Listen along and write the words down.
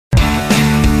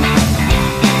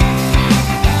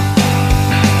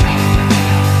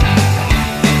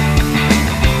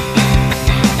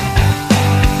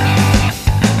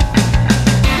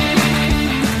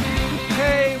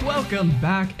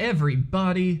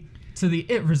everybody, to the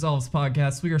It Resolves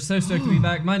podcast. We are so stoked to be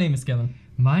back. My name is Kevin.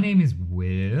 My name is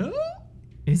Will.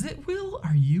 Is it Will?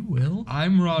 Are you Will?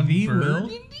 I'm Ron The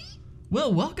Burgundy.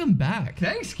 Will, welcome back.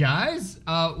 Thanks, guys.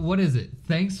 What is it?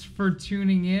 Thanks for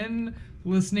tuning in,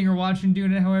 listening or watching,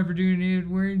 doing it, however, doing it,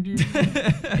 where you do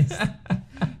it.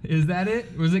 Is that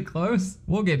it? Was it close?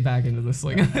 We'll get back into this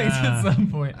swing at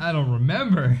some point. I don't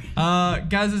remember.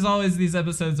 Guys, as always, these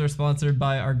episodes are sponsored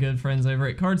by our good friends over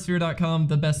at cardsphere.com,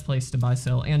 the best place to buy,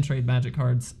 sell, and trade Magic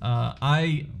cards.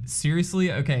 I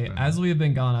seriously, as we have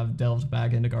been gone, I've delved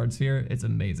back into Cardsphere. It's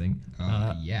amazing.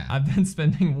 Yeah. I've been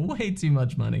spending way too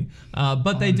much money.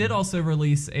 But they did also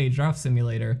release a draft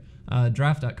simulator,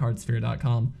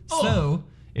 draft.cardsphere.com. So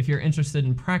if you're interested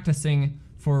in practicing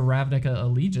for Ravnica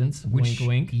Allegiance, Which wink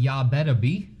wink, ya better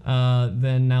be.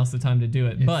 then now's the time to do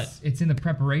it. But it's in the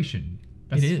preparation.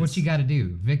 That's it is what you got to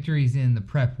do. Victory's in the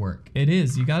prep work. it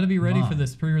is. You got to be ready for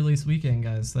this pre-release weekend,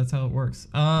 guys. That's how it works.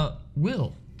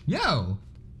 Will, Yo.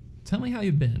 tell me how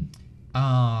you've been.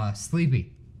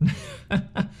 Sleepy.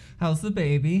 How's the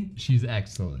baby? She's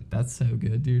excellent. That's so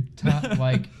good, dude.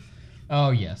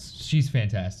 Oh yes, she's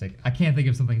fantastic. I can't think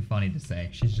of something funny to say.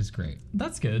 She's just great.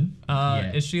 That's good.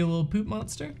 Yeah. Is she a little poop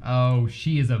monster? Oh,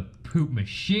 she is a poop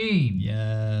machine.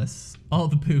 Yes. All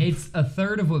the poop. It's a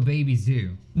third of what babies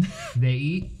do. They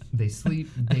eat, they sleep,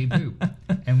 they poop.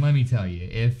 And let me tell you,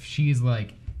 if she's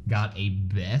like got a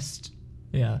best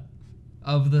yeah.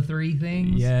 of the three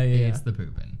things, Yeah. it's the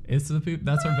pooping. It's the poop.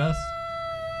 That's her best.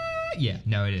 Yeah,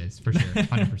 no, it is for sure,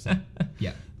 100%.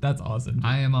 Yeah. That's awesome. Dude.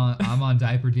 I'm on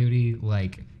diaper duty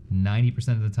like 90%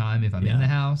 of the time if I'm in the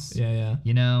house. Yeah.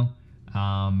 You know,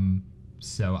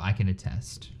 so I can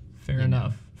attest. Fair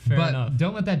enough. Fair enough. But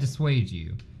don't let that dissuade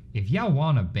you. If y'all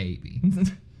want a baby,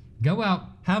 go out.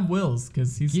 Have Will's,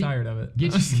 because he's tired of it.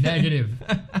 Get negative.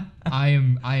 I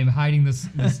am hiding this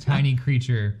tiny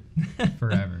creature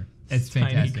forever. It's Tiny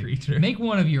fantastic. creature. Make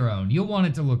one of your own. You'll want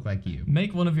it to look like you.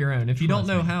 Make one of your own. If you don't Trust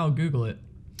know me. how, Google it.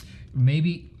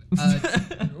 Maybe.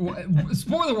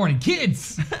 Spoiler warning,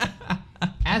 kids.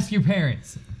 Ask your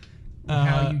parents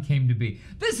how you came to be.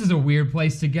 This is a weird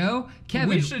place to go, Kevin.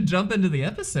 We should jump into the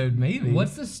episode, maybe. What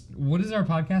is our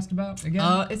podcast about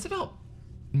again? It's about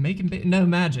making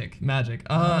magic.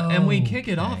 And we kick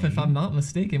it off, if Okay. I'm not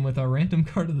mistaken, with our random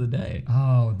card of the day.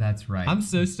 Oh, that's right. I'm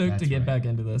so stoked to That's get right. back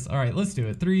into this. All right, let's do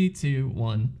it. 3, 2,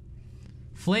 1.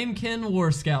 Flamekin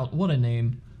War Scout. What a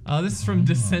name. This is from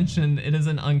Dissension. It is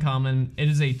an uncommon. It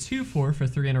is a 2/4 for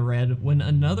 3 and a red. When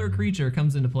another creature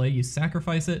comes into play, you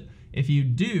sacrifice it. If you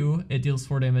do, it deals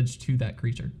 4 damage to that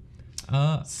creature.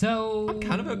 So I'm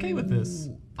kind of okay with this.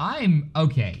 I'm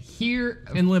okay here,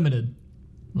 In limited,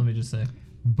 let me just say.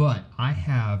 but I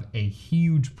have a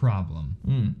huge problem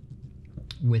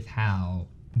with how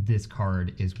this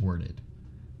card is worded.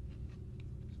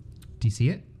 Do you see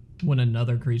it? When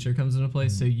another creature comes into play,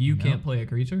 so you can't play a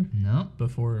creature No.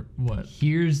 before what?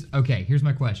 Here's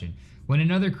my question. When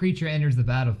another creature enters the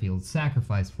battlefield,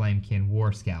 sacrifice Flamekin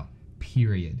War Scout.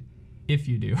 Period. If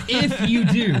you do. If you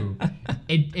do,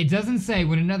 it doesn't say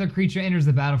when another creature enters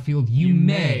the battlefield, you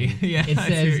may. Yeah, It I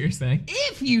says see what you're saying.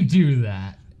 if you do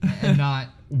that, and not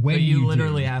when But you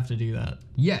literally do. have to do that.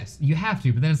 Yes, you have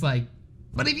to, but then it's like,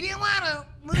 but if you didn't want to,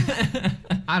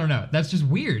 I don't know. That's just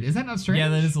weird. Is that not strange? Yeah,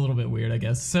 that is a little bit weird, I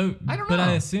guess. So, I don't but I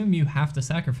know. assume you have to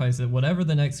sacrifice it. Whatever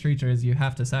the next creature is, you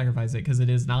have to sacrifice it because it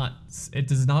does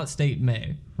not state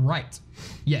may. Right.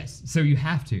 Yes. So you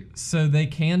have to. So they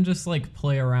can just like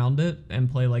play around it and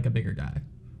play like a bigger guy,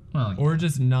 Well. or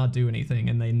just not do anything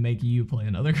and they make you play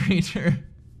another creature.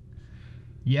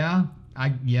 Yeah.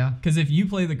 Yeah. Because if you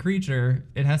play the creature,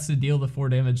 it has to deal the 4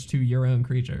 damage to your own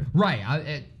creature. Right.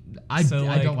 I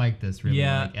don't like this really.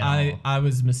 Yeah, at all. I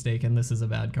was mistaken. This is a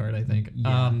bad card, I think.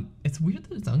 Yeah. It's weird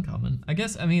that it's uncommon. I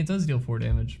guess, I mean, it does deal 4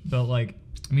 damage, but like,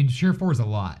 I mean, sure, 4 is a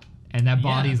lot, and that Yeah.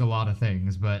 body's a lot of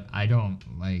things, but I don't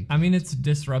like. I mean, it's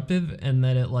disruptive in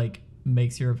that it like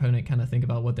makes your opponent kind of think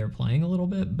about what they're playing a little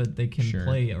bit, but they can Sure.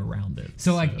 play around it.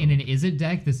 So like in an Is It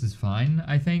deck, this is fine,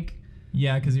 I think.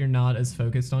 Yeah, because you're not as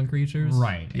focused on creatures.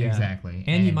 Right, Yeah. exactly.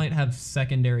 And you might have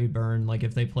secondary burn, like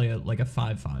if they play a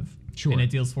 5/5. Sure. And it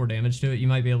deals 4 damage to it, you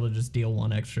might be able to just deal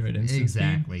 1 extra at instant speed.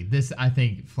 Exactly. This, I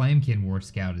think, Flamekin War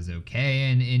Scout is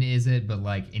okay in Is It, but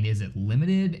like in Is It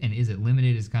Limited, and Is It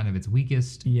Limited is kind of its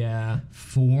weakest Yeah.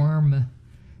 form,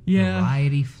 Yeah.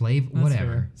 variety, flavor, That's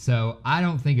whatever. fair. So I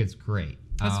don't think it's great.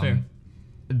 That's fair.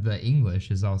 The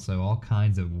English is also all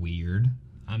kinds of weird.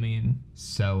 I mean,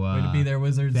 So way to be there,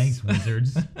 Wizards. Thanks,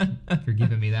 Wizards, for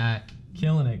giving me that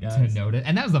Killing it, to guys. note it.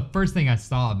 And that was the first thing I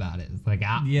saw about it. It's like,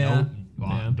 Yeah. nope,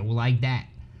 Yeah. don't like that.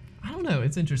 I don't know.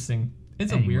 It's interesting.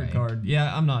 It's a Anyway. weird card.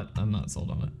 Yeah, I'm not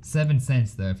sold on it. 7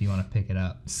 cents though, if you want to pick it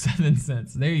up. 7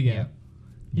 cents. There you go. Yeah.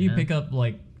 You Yeah. pick up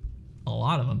like a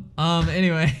lot of them.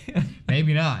 Anyway.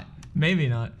 Maybe not. Maybe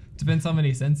not. Depends how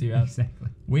many cents you have. Exactly.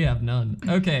 We have none.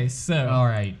 Okay, so. All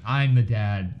right, I'm the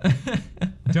dad.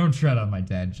 Don't tread on my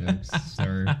dad jokes,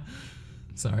 sir.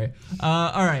 Sorry.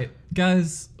 All right,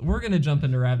 guys, we're gonna jump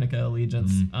into Ravnica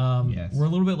Allegiance. Yes. We're a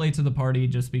little bit late to the party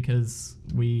just because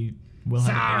we will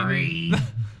have a baby. Sorry.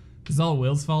 It's all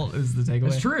Will's fault is the takeaway.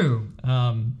 It's true.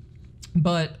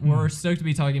 But we're stoked to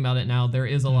be talking about it now. There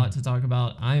is a lot to talk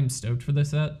about. I am stoked for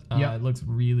this set. Yep. It looks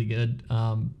really good.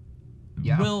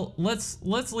 Yeah. Will, let's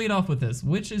lead off with this.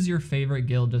 Which is your favorite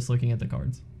guild just looking at the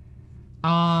cards?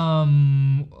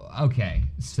 Okay,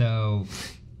 so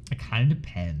it kind of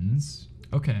depends.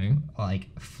 Okay. Like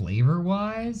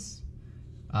flavor-wise,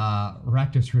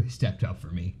 Rakdos really stepped up for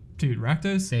me. Dude,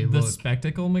 Rakdos, the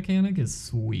spectacle mechanic is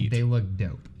sweet. They look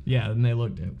dope. Yeah, and they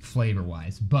look dope.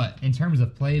 Flavor-wise, but in terms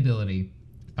of playability,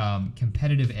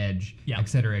 competitive edge, Yeah.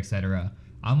 etc.,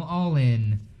 I'm all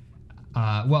in.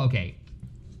 Well, okay.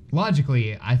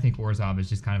 Logically, I think Orzhov is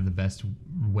just kind of the best,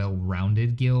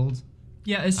 well-rounded guild.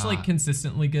 Yeah, it's like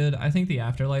consistently good. I think the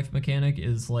afterlife mechanic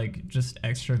is like just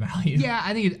extra value. Yeah,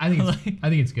 I think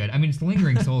it's good. I mean, it's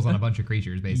lingering souls on a bunch of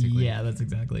creatures, basically. Yeah, that's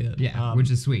exactly it. Yeah, which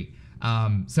is sweet.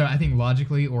 So I think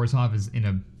logically, Orzhov is in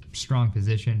a strong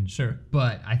position. Sure.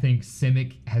 But I think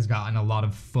Simic has gotten a lot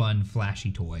of fun,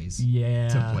 flashy toys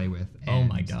to play with. Oh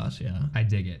my gosh, yeah. I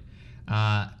dig it.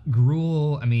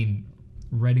 Gruul, I mean,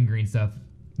 red and green stuff,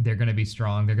 they're going to be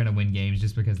strong. They're going to win games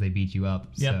just because they beat you up.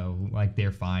 Yep. So, like,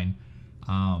 they're fine.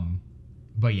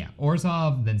 But yeah,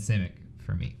 Orzhov, then Simic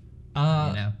for me.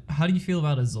 How do you feel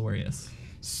about Azorius?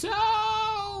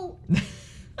 So,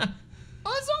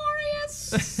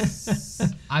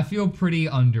 Azorius! I feel pretty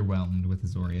underwhelmed with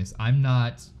Azorius. I'm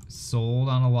not sold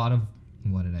on a lot of...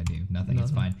 What did I do? Nothing.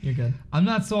 It's fine. You're good. I'm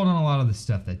not sold on a lot of the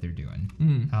stuff that they're doing.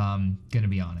 Gonna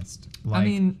be honest. Like, I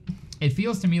mean... It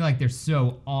feels to me like they're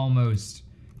so almost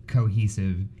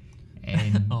cohesive.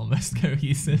 And almost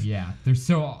cohesive. Yeah. They're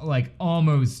so, like,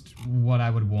 almost what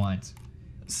I would want.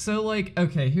 So, like,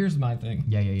 okay, here's my thing.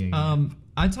 Yeah.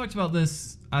 I talked about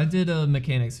this. I did a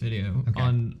mechanics video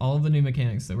on all the new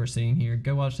mechanics that we're seeing here.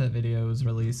 Go watch that video. It was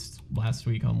released last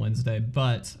week on Wednesday.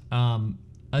 But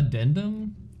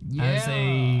addendum as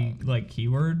a like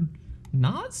keyword,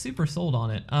 not super sold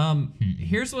on it.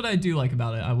 Here's what I do like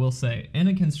about it. I will say, in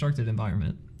a constructed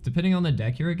environment, depending on the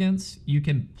deck you're against, you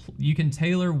can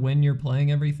tailor when you're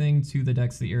playing everything to the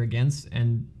decks that you're against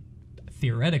and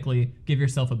theoretically give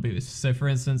yourself a boost. So for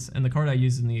instance, and the card I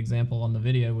used in the example on the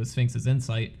video was Sphinx's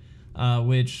Insight,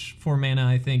 which 4 mana,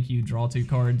 I think you draw 2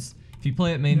 cards. If you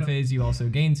play at main phase, you also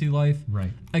gain 2 life.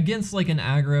 Right. Against like an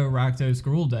aggro Rakdos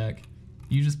Gruul deck,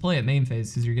 you just play at main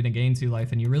phase because you're going to gain 2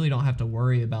 life and you really don't have to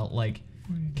worry about like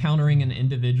countering an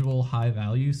individual high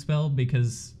value spell,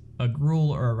 because a Gruul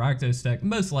or a Rakdos deck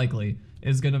most likely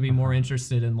is going to be more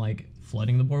interested in like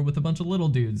flooding the board with a bunch of little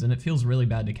dudes, and it feels really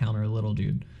bad to counter a little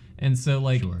dude. And so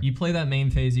like you play that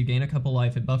main phase, you gain a couple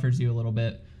life, it buffers you a little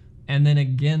bit, and then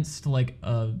against like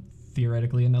a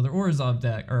theoretically another Orzhov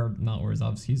deck, or not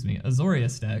Orzhov, excuse me,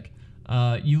 Azorius deck,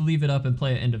 you leave it up and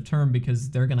play at end of turn because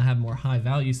they're going to have more high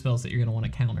value spells that you're going to want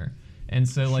to counter. And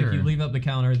so like you leave up the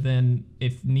counter, then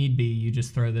if need be, you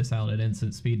just throw this out at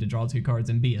instant speed to draw 2 cards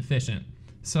and be efficient.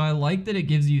 So I like that it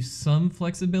gives you some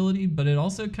flexibility, but it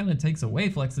also kind of takes away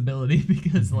flexibility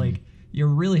because like you're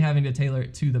really having to tailor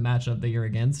it to the matchup that you're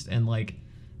against, and like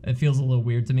it feels a little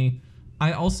weird to me.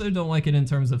 I also don't like it in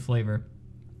terms of flavor.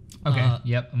 Okay.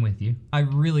 Yep, I'm with you. I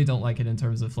really don't like it in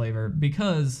terms of flavor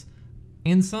because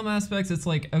in some aspects it's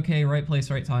like, okay, right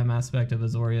place, right time aspect of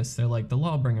Azorius. They're like the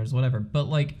Lawbringers, whatever. But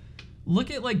like,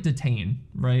 look at like Detain,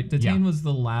 right? Detain was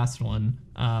the last one,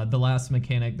 the last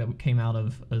mechanic that came out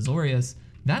of Azorius.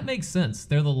 That makes sense.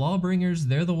 They're the Lawbringers.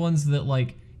 They're the ones that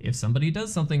like, if somebody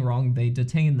does something wrong, they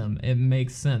detain them. It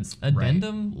makes sense.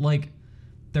 Addendum, like,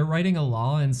 they're writing a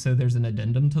law, and so there's an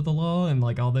addendum to the law, and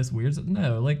like all this weird.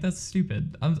 No, like that's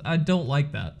stupid. I don't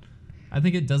like that. I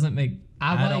think it doesn't make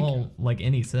all like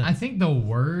any sense. I think the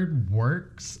word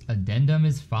works. Addendum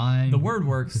is fine. The word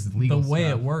works. The way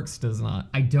it works does not.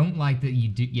 I don't like that you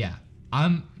do. Yeah,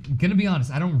 I'm gonna be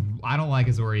honest. I don't like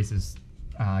Azorius's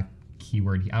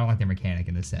keyword. I don't like their mechanic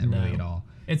in this set really at all.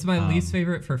 It's my least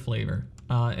favorite for flavor.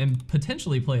 And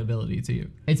potentially playability too.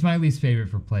 It's my least favorite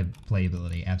for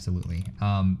playability, absolutely.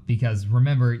 Because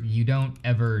remember, you don't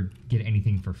ever get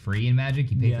anything for free in Magic.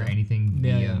 You pay for anything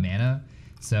via mana.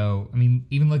 So, I mean,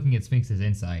 even looking at Sphinx's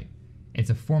Insight, it's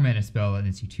a 4 mana spell that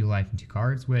nets you 2 life and 2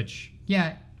 cards, which,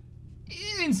 in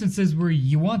instances where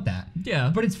you want that.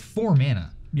 Yeah. But it's 4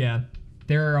 mana. Yeah.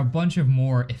 there are a bunch of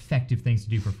more effective things to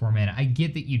do for 4 mana. I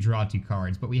get that you draw 2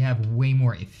 cards, but we have way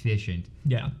more efficient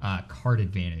card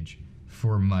advantage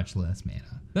for much less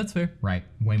mana. That's fair. Right,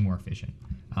 way more efficient.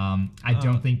 I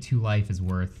don't think 2 life is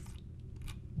worth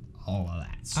all of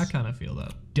that. I kind of feel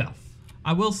that. Duff.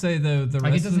 I will say though, the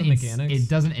rest of the mechanics. It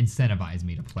doesn't incentivize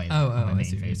me to play that. I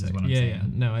see what you're saying. Yeah,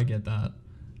 no, I get that.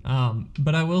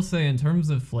 But I will say, in terms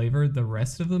of flavor, the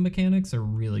rest of the mechanics are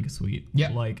really sweet.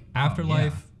 Yeah. Like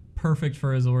Afterlife, perfect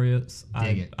for Azorius.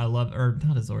 Dig it. I love, or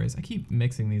not Azorius. I keep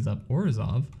mixing these up.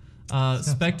 Orzhov.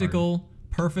 Spectacle,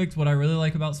 perfect. What I really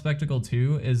like about Spectacle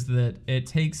too is that it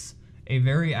takes a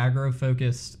very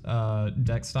aggro-focused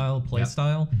deck style, play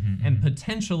style, and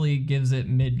potentially gives it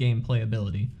mid-game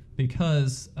playability.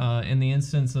 Because in the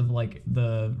instance of like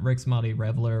the Rixmati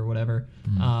Reveler or whatever,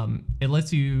 it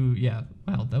lets you,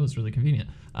 wow, that was really convenient.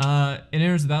 It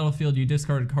enters the battlefield, you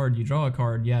discard a card, you draw a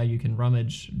card, you can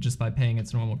rummage just by paying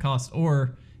its normal cost,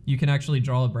 or you can actually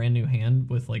draw a brand new hand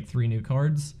with like 3 new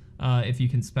cards if you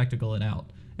can spectacle it out.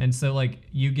 And so like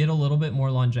you get a little bit more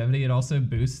longevity. It also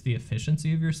boosts the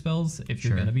efficiency of your spells if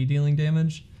you're going to be dealing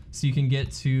damage. So you can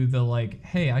get to the like,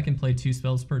 hey, I can play 2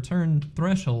 spells per turn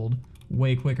threshold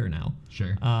way quicker now.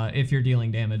 Sure. If you're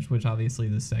dealing damage, which obviously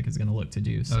this deck is going to look to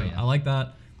do. So I like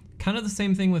that. Kind of the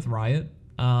same thing with Riot,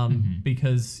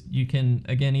 because you can,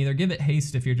 again, either give it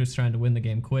haste if you're just trying to win the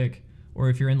game quick, or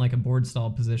if you're in like a board stall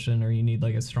position or you need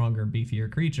like a stronger,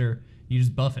 beefier creature, you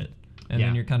just buff it, and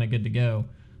then you're kind of good to go.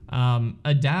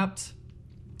 Adapt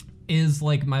is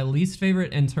like my least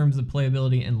favorite in terms of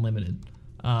playability and limited.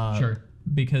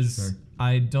 Because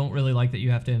I don't really like that you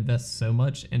have to invest so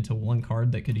much into one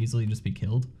card that could easily just be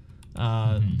killed.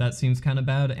 That seems kind of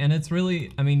bad. And it's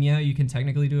really, I mean, you can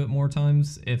technically do it more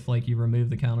times if like you remove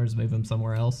the counters, move them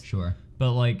somewhere else. Sure.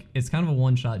 But like it's kind of a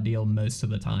one-shot deal most of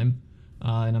the time.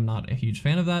 And I'm not a huge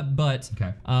fan of that. But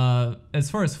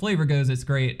as far as flavor goes, it's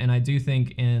great. And I do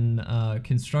think in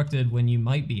Constructed, when you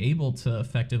might be able to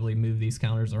effectively move these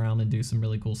counters around and do some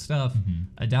really cool stuff,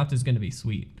 Adapt is going to be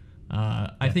sweet.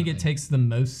 I think it takes the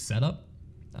most setup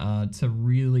to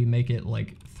really make it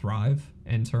like thrive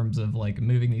in terms of like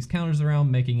moving these counters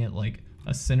around, making it like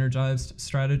a synergized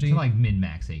strategy. To like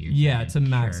min-max it, you're saying. To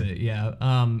max it,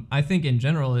 I think in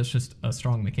general it's just a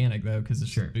strong mechanic though, because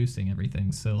it's just boosting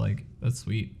everything. So like that's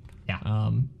sweet.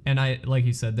 And I, like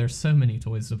you said, there's so many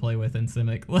toys to play with in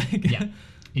Simic. Like it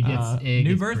gets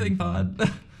new birthing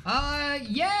pod.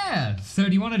 So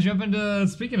do you want to jump into,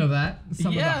 speaking of that,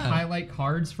 some of the highlight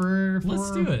cards for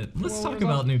Let's do it. Let's talk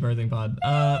about new birthing pod.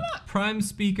 Prime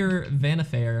Speaker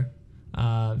Vanifair.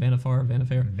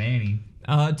 Vanny.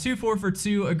 2/4 for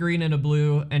 2, a green and a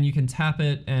blue, and you can tap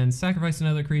it and sacrifice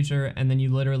another creature, and then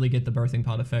you literally get the birthing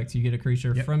pod effect. You get a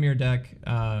creature from your deck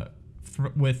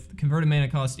with converted mana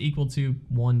cost equal to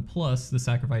 1 plus the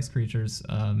sacrifice creature's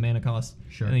mana cost,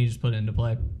 and then you just put it into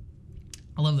play.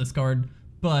 I love this card,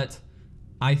 but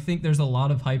I think there's a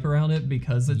lot of hype around it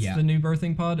because it's the new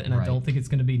birthing pod, and I don't think it's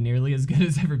going to be nearly as good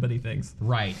as everybody thinks.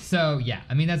 Right. So,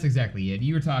 I mean, that's exactly it.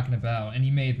 You were talking about, and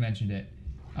you may have mentioned it,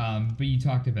 but you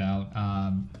talked about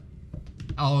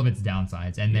all of its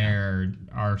downsides, and there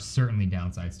are certainly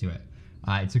downsides to it.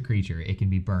 It's a creature. It can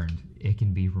be burned. It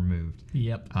can be removed.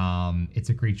 Yep. It's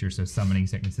a creature, so summoning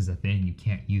sickness is a thing. You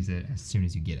can't use it as soon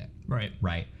as you get it.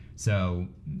 Right. So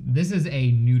this is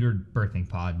a neutered birthing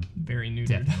pod. Very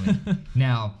neutered. Definitely.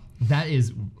 Now, that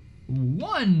is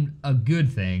a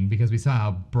good thing, because we saw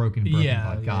how broken birthing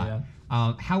pod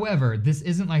got. However, this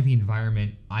isn't like the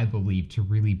environment, I believe, to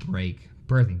really break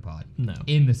birthing pod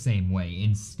in the same way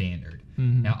in standard.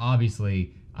 Now,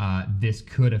 obviously, this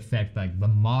could affect like the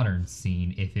modern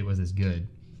scene if it was as good.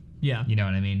 You know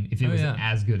what I mean? If it was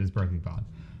as good as birthing pod.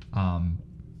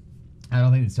 I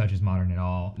don't think this touches modern at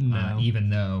all. Even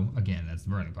though, again, that's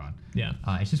the birthing pod.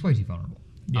 It's just way too vulnerable.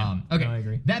 Okay. No, I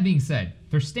agree. That being said,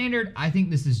 for standard, I think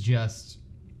this is just.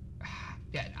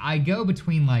 I go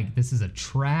between like this is a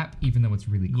trap, even though it's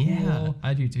really cool. Yeah,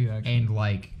 I do too, actually. And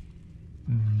like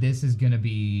this is gonna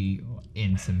be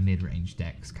in some mid-range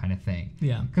decks kind of thing.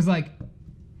 Because like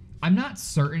I'm not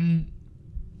certain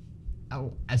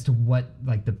as to what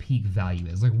like the peak value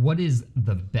is. Like, what is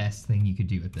the best thing you could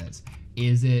do with this?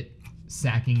 Is it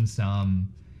sacking some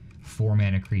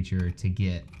 4-mana creature to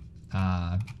get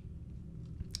a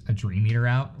Dream Eater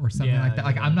out or something like that?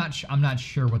 Like, I'm not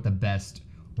sure what the best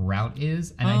route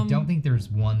is, and I don't think there's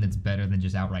one that's better than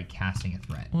just outright casting a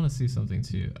threat. I want to see something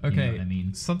too. Okay, you know what I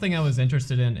mean? Something I was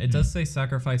interested in. It does say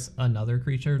sacrifice another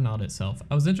creature, not itself.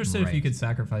 I was interested if you could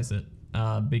sacrifice it,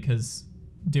 because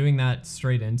doing that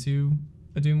straight into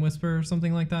a Doom Whisper or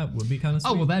something like that would be kind of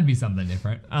sweet. Oh, well, that'd be something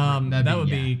different. That would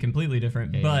be completely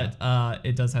different, but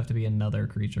it does have to be another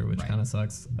creature, which kind of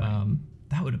sucks. Right.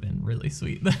 That would have been really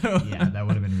sweet, though. Yeah, that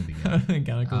would have been really good. That would have been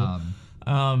kind of cool.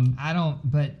 I don't,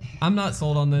 but... I'm not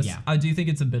sold on this. Yeah. I do think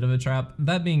it's a bit of a trap.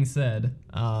 That being said,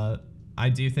 I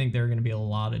do think there are going to be a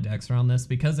lot of decks around this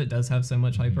because it does have so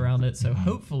much hype around it. So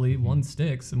hopefully one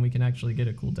sticks and we can actually get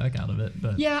a cool deck out of it.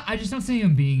 But yeah, I just don't see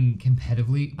him being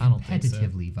competitively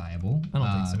viable. I don't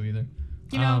think so either.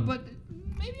 You know, but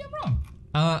maybe I'm wrong.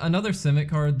 Another Simic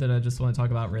card that I just want to talk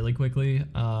about really quickly.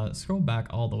 Scroll back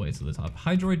all the way to the top.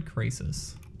 Hydroid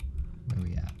Krasis. Where are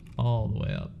we at? All the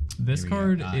way up. This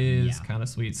card is kind of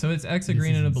sweet. So it's X, a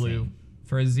green, and a blue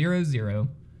for a 0/0.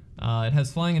 It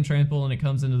has flying and trample, and it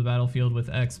comes into the battlefield with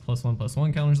X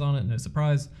 +1/+1 counters on it. No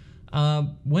surprise.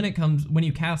 When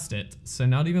you cast it, so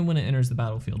not even when it enters the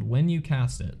battlefield, when you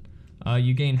cast it,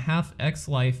 you gain half X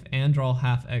life and draw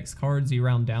half X cards. You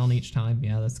round down each time.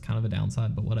 Yeah, that's kind of a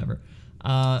downside, but whatever.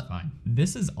 Fine.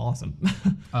 This is awesome.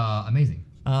 Amazing.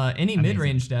 Any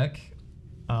mid-range deck,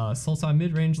 Sultai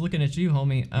mid-range, looking at you,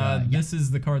 homie. This is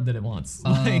the card that it wants.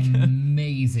 Like,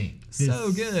 amazing.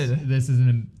 So good. This is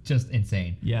just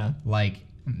insane. Yeah. Like,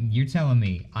 you're telling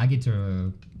me I get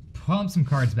to pump some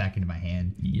cards back into my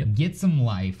hand, get some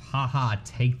life, haha,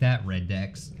 take that, red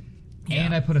decks,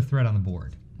 and I put a threat on the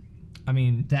board. I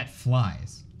mean, that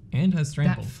flies. And has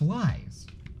trample. That flies.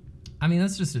 I mean,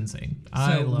 that's just insane.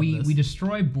 So we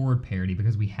destroy board parity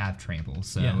because we have trample.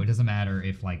 So it doesn't matter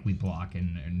if like we block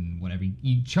and whatever.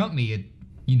 You chump me,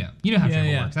 you know how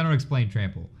trample works. I don't explain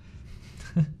trample.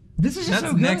 This is just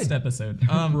so good. Next episode.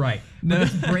 Right. No.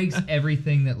 But this breaks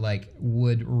everything that like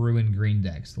would ruin green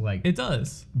decks. Like it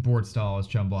does. Board stalls,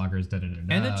 chump blockers,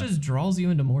 And it just draws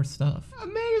you into more stuff.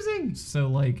 Amazing. So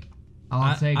like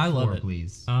I'll take I love 4, it.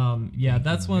 Please.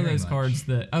 That's one of those cards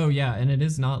that and it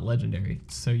is not legendary.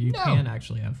 So you can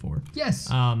actually have 4. Yes.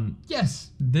 Yes.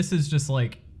 This is just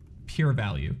like pure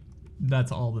value.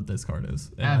 That's all that this card is.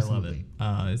 And Absolutely.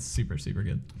 I love it. It's super, super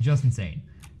good. Just insane.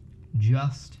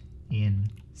 Just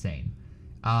insane.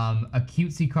 A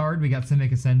cutesy card. We got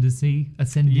Simic Ascendancy.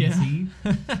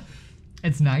 Yeah.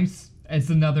 It's nice. It's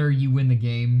another you win the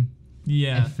game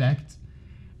effect.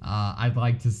 I'd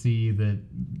like to see that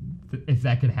if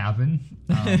that could happen.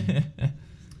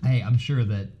 Hey, I'm sure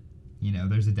that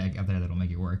there's a deck out there that'll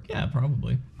make it work. Yeah,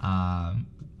 probably. A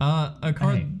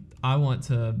card I want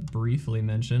to briefly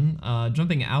mention,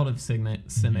 jumping out of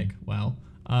Simic. Wow.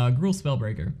 Gruul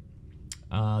Spellbreaker.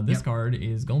 This card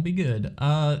is gonna be good.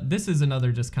 This is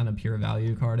another just kind of pure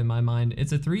value card in my mind.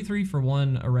 It's a 3/3 for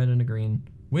 1, a red and a green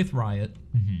with Riot.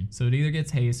 So it either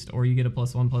gets haste or you get a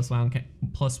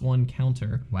 +1/+1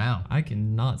 counter. Wow. I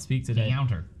cannot speak today.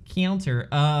 Counter.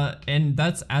 And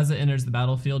that's as it enters the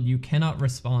battlefield. You cannot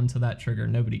respond to that trigger.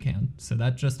 Nobody can. So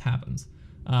that just happens.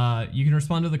 You can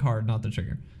respond to the card, not the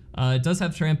trigger. It does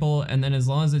have trample, and then as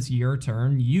long as it's your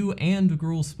turn, you and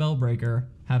Gruul Spellbreaker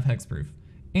have hexproof.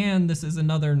 And this is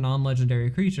another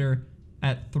non-legendary creature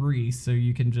at 3, so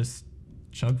you can just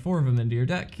chug 4 of them into your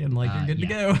deck and you're good to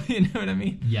go. You know what I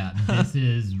mean? Yeah, this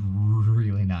is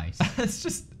really nice. It's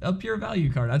just a pure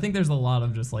value card. I think there's a lot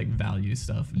of just value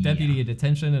stuff. Deputy of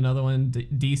Detention, another one.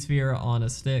 D-Sphere on a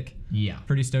stick. Yeah.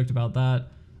 Pretty stoked about that.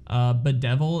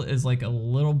 Bedevil is a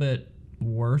little bit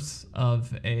worse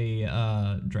of a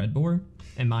Dreadbore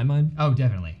in my mind. Oh,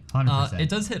 definitely. 100%. It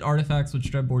does hit artifacts,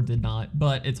 which Dreadbore did not,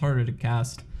 but it's harder to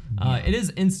cast. It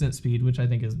is instant speed, which I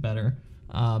think is better.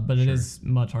 But it is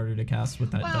much harder to cast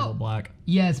with that double black.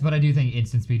 Yes, but I do think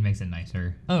instant speed makes it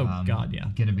nicer. Oh, God, yeah.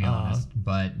 Gonna be honest.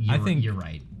 But I think you're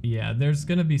right. Yeah, there's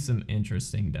gonna be some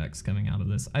interesting decks coming out of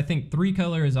this. I think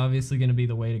 3-color is obviously gonna be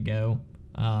the way to go.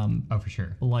 Oh, for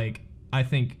sure. I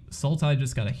think Sultai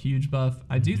just got a huge buff.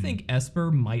 I do think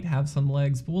Esper might have some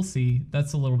legs, but we'll see.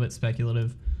 That's a little bit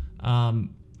speculative.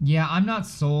 Yeah, I'm not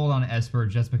sold on Esper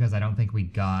just because I don't think we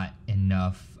got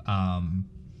enough,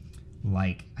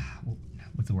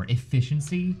 what's the word?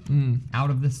 Efficiency out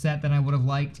of the set that I would have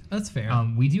liked. That's fair.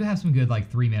 We do have some good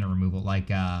 3-mana removal,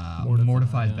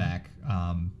 Mortify's back.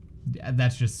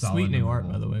 That's just solid. Sweet new removal. Art,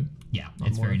 by the way. Yeah,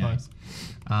 it's very nice.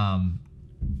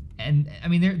 And I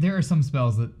mean, there are some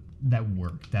spells that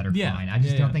work that are fine. I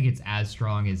just don't think it's as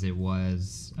strong as it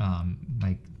was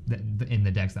in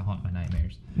the decks that haunt my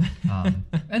nightmares.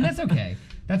 And that's okay.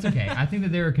 That's okay. I think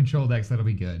that there are control decks that'll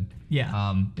be good.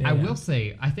 Yeah. I will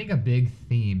say, I think a big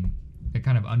theme that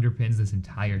kind of underpins this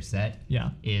entire set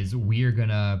is we're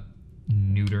gonna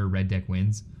neuter red deck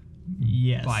wins.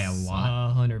 Yes. By a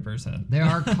lot. 100%. There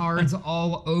are cards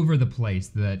all over the place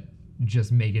that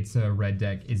just make it so red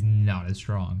deck is not as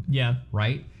strong. Yeah.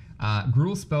 Right?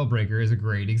 Gruul Spellbreaker is a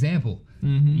great example.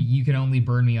 Mm-hmm. You can only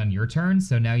burn me on your turn,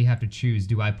 so now you have to choose,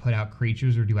 do I put out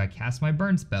creatures or do I cast my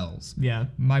burn spells? Yeah.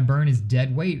 My burn is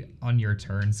dead weight on your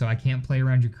turn, so I can't play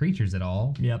around your creatures at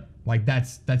all. Yep. Like,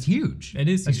 that's huge. It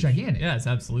is That's huge. gigantic. Yeah, it's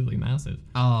absolutely massive.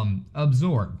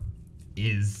 Absorb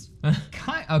is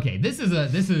okay, this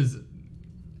is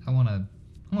I wanna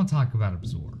talk about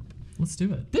Absorb. Let's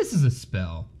do it. This is a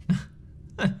spell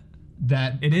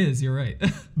that It is, you're right.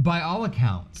 by all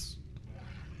accounts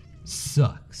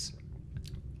sucks.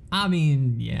 I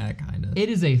mean, yeah, kind of. It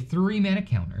is a 3-mana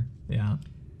counter Yeah.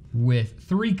 with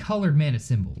 3 colored mana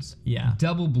symbols. Yeah.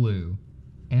 Double blue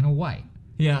and a white.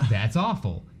 Yeah. That's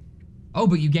awful. Oh,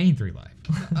 but you gain 3 life.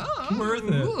 Worth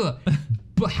it.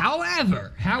 But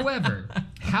however,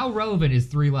 how relevant is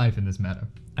 3 life in this meta?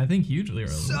 I think hugely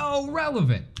relevant. So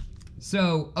relevant.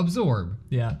 So, Absorb.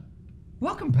 Yeah.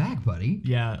 Welcome back, buddy.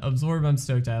 Yeah, Absorb I'm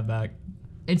stoked to have back.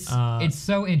 It's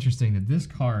so interesting that this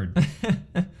card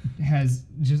has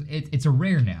just it's a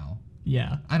rare now.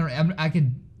 Yeah.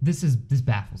 This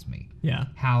baffles me. Yeah.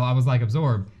 How I was like,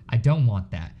 Absorb, I don't want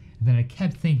that. And then I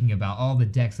kept thinking about all the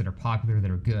decks that are popular that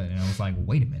are good, and I was like,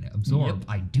 wait a minute, Absorb, Yep.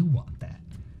 I do want that.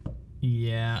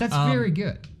 Yeah. That's very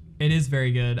good. It is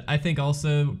very good. I think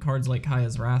also cards like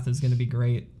Kaya's Wrath is going to be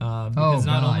great because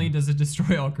not only does it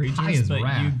destroy all creatures, Kaya's but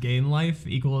Wrath. you gain life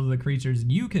equal to the creatures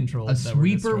you control. A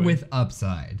sweeper with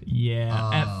upside.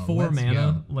 Yeah, at 4 let's mana.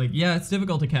 go. Like, yeah, it's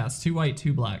difficult to cast. 2 white,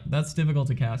 2 black. That's difficult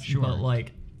to cast. Sure. But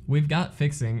like, we've got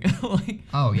fixing. Like,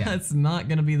 Oh, yeah. that's not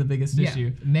going to be the biggest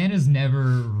issue. Mana's never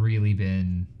really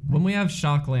been. When we have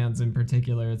shock lands in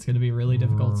particular, it's going to be really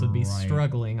difficult to be Right.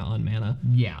 struggling on mana.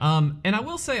 Yeah. And I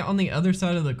will say on the other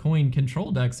side of the coin,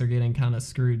 control decks are getting kind of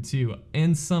screwed too.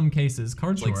 In some cases,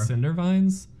 cards like Sure.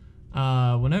 Cindervines,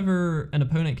 whenever an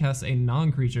opponent casts a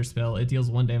non-creature spell, it deals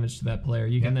 1 damage to that player.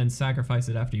 You can then sacrifice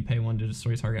it after you pay 1 to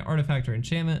destroy target artifact or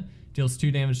enchantment. Deals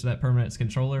 2 damage to that permanent's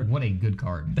controller. What a good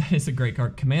card. That is a great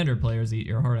card. Commander players eat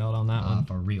your heart out on that one.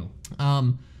 For real.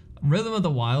 Rhythm of the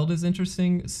Wild is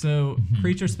interesting. So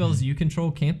creature spells you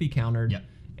control can't be countered. Yep.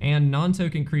 And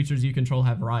non-token creatures you control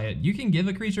have Riot. You can give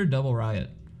a creature double Riot.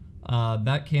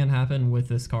 That can happen with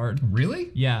this card.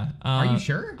 Really? Yeah. Are you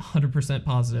sure? 100%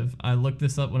 positive. I looked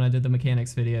this up when I did the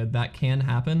mechanics video. That can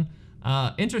happen.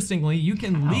 Interestingly, you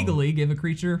can legally give a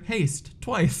creature haste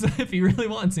twice if you really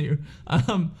want to.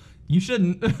 You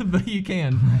shouldn't, but you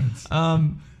can.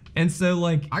 Right. And so,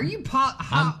 like, Are you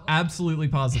I'm absolutely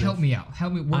positive. Help me out.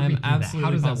 Help me work I'm me through absolutely that.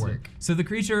 How does positive. that work? So the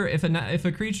creature, if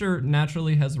a creature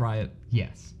naturally has Riot,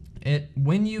 Yes.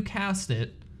 when you cast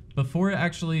it, before it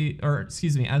actually, or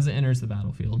excuse me, as it enters the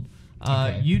battlefield,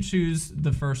 Okay. you choose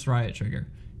the first Riot trigger.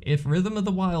 If Rhythm of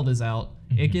the Wild is out,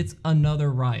 it gets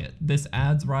another Riot. This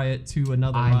adds Riot to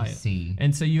another I Riot. see.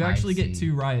 And so you I actually get see.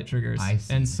 2 Riot triggers. I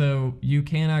see. And so you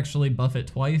can actually buff it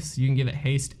twice. You can give it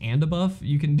haste and a buff.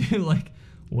 You can do like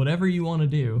whatever you want to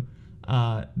do.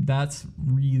 That's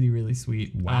really, really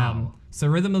sweet. Wow. So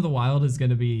Rhythm of the Wild is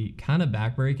going to be kind of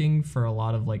backbreaking for a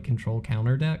lot of like control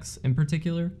counter decks in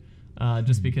particular,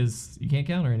 just because you can't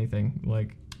counter anything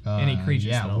like any creature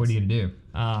Yeah, spells. what are you gonna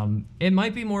do? It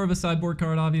might be more of a sideboard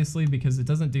card, obviously, because it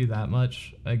doesn't do that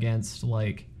much against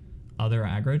like other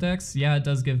aggro decks. Yeah, it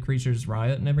does give creatures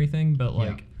Riot and everything, but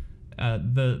like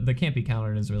the can't be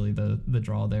countered is really the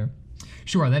draw there.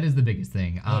 Sure, that is the biggest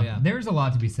thing. Yeah. There's a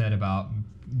lot to be said about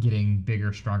getting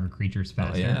bigger, stronger creatures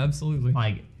faster. Oh yeah, absolutely.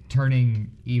 Like turning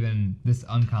even this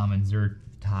uncommon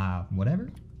Zerta,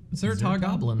 whatever. Zerta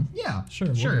Goblin. Yeah, Sure,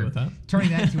 we'll go with that.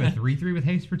 Turning that to a 3/3 with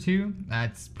haste for 2,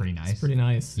 that's pretty nice. It's pretty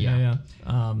nice. Yeah.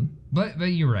 Yeah. But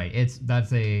you're right.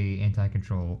 That's a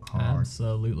anti-control card.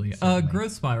 Absolutely. Certainly.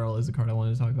 Growth Spiral is a card I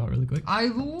wanted to talk about really quick. I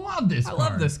love this card. I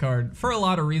love this card for a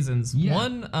lot of reasons. Yeah.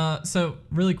 One, so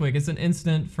really quick, it's an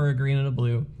instant for a green and a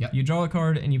blue. Yep. You draw a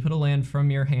card and you put a land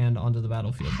from your hand onto the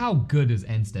battlefield. How good does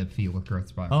end step feel with Growth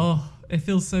Spiral? Oh, it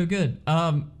feels so good.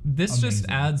 This just Amazing.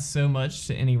 adds so much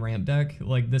to any ramp deck.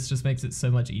 Like this just makes it so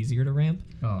much easier to ramp.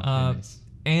 Oh, goodness.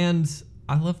 And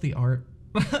I love the art.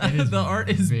 is the art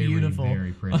is very, beautiful.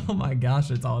 very pretty. Oh my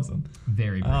gosh, it's awesome.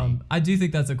 Very pretty. I do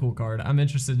think that's a cool card. I'm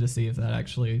interested to see if that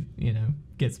actually,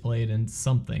 gets played in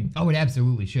something. Oh, it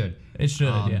absolutely should. It should,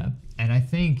 yeah. And I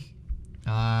think,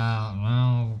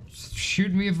 well,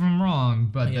 shoot me if I'm wrong,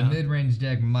 but Yeah. the mid-range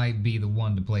deck might be the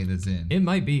one to play this in. It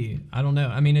might be. I don't know.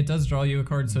 I mean, it does draw you a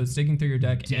card, so it's digging through your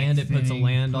deck Deck and it puts a thinning,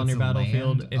 land on puts your a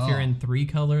battlefield. land. If you're Oh. in 3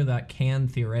 color, that can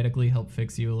theoretically help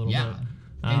fix you a little Yeah.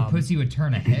 bit. It puts you a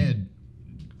turn ahead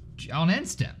on end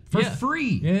step for Yeah.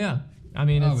 free. Yeah. I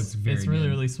mean, Oh, it's it's very really, good.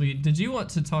 really sweet. Did you want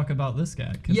to talk about this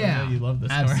guy? Because I know you love this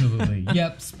card. absolutely.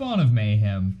 Yep, Spawn of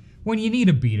Mayhem. When you need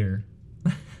a beater,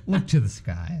 look to the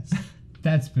skies.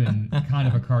 That's been kind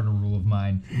of a cardinal rule of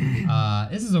mine.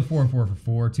 This is a 4/4 for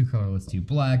 4, 2 colorless, 2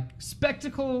 black.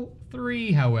 Spectacle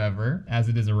 3, however, as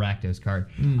it is a Rakdos card.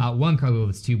 1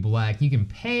 colorless, 2 black. You can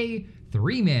pay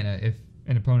 3 mana if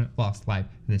an opponent lost life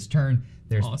this turn.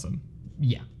 There's awesome.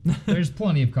 Yeah, there's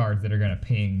plenty of cards that are gonna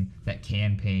ping, that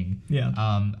can ping. Yeah.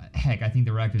 Heck, I think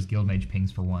the Rakdos Guildmage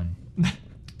pings for 1.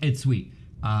 It's sweet.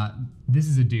 This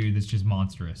is a dude that's just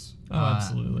monstrous. Oh,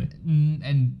 absolutely.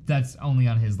 And that's only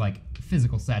on his like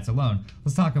physical stats alone.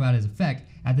 Let's talk about his effect.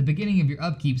 At the beginning of your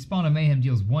upkeep, Spawn of Mayhem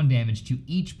deals 1 damage to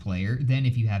each player. Then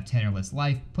if you have 10 or less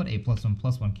life, put a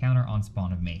 +1/+1 counter on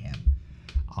Spawn of Mayhem.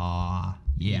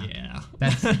 Yeah. Yeah.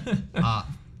 That's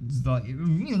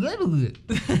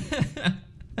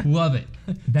love it.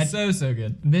 That's so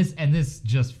good. This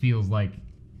just feels like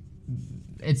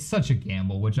it's such a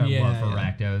gamble, which I love for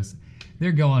Rakdos.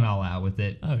 They're going all out with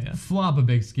it. Oh yeah. Flop a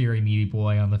big scary meaty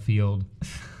boy on the field.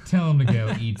 Tell him to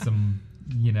go eat some,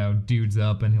 dudes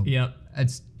up, and he'll. Yep.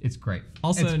 It's great.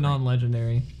 Also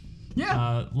non-legendary.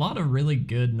 Yeah. A lot of really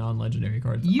good non-legendary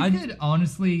cards. You could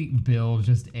honestly build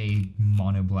just a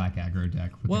mono black aggro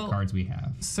deck with the cards we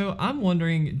have. So I'm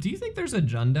wondering, do you think there's a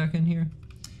Jund deck in here?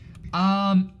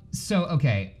 So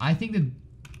okay, I think that.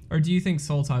 Or do you think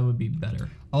Sultai would be better?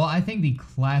 Oh, I think the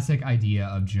classic idea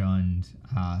of Jund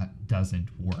doesn't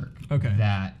work. Okay.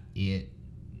 That it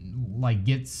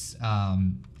gets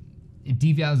it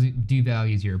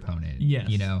devalues your opponent. Yes.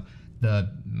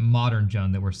 The modern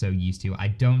Jund that we're so used to. I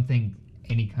don't think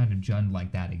any kind of Jund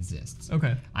like that exists.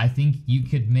 Okay. I think you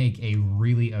could make a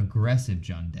really aggressive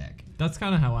Jund deck. That's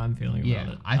kind of how I'm feeling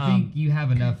about it. I think you have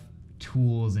enough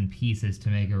tools and pieces to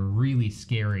make a really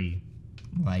scary,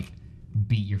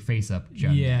 beat your face up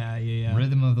Jund deck. Yeah.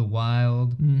 Rhythm of the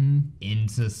Wild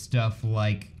into stuff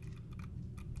like,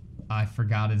 I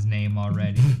forgot his name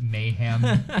already.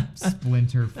 Mayhem,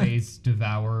 Splinter Face,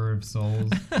 Devourer of Souls,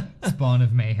 Spawn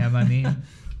of Mayhem. I mean,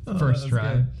 first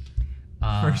try.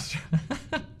 First try.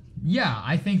 Yeah,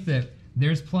 I think that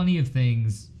there's plenty of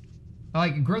things,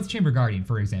 like Growth Chamber Guardian,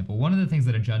 for example. One of the things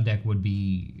that a Jund deck would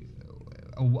be,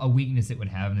 a weakness it would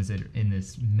have in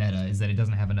this meta is that it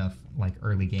doesn't have enough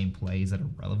early game plays that are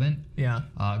relevant. Yeah.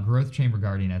 Growth Chamber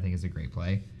Guardian I think is a great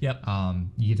play. Yep.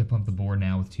 You get to pump the board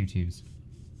now with 2/2s.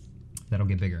 That'll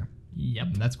get bigger. Yep.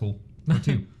 And that's cool. For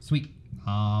 2. Sweet.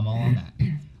 I'm all on that.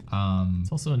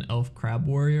 It's also an elf crab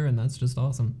warrior, and that's just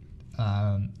awesome.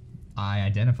 I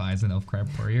identify as an elf crab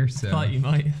warrior, so I thought you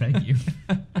might. Thank you.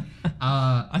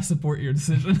 I support your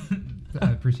decision.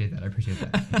 I appreciate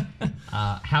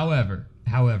that.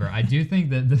 However, I do think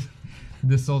that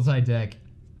the Sultai deck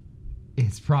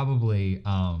is probably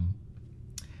hold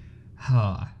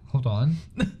on.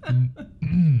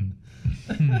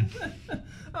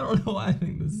 I don't know why I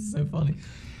think this is so funny.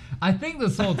 I think the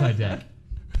Sultai deck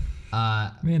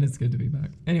man, it's good to be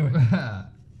back. Anyway,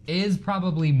 is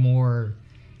probably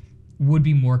would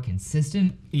be more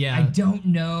consistent. Yeah. I don't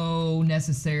know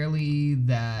necessarily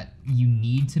that you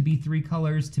need to be 3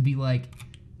 colors to be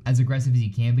as aggressive as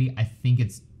you can be. I think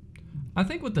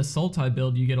with the Sultai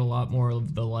build you get a lot more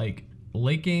of the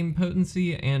late game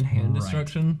potency and hand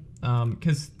destruction.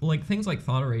 Because things like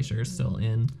Thought Erasure are still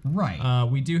in. Right.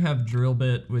 We do have Drill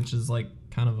Bit, which is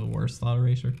kind of a worse Thought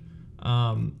Erasure.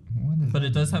 But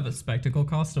it does have a spectacle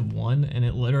cost of 1, and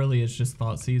it literally is just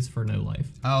Thought Seize for no life.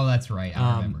 Oh, that's right.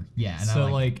 I remember. Yeah. And so I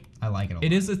like it a lot.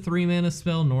 It is a 3 mana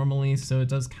spell normally, so it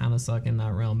does kind of suck in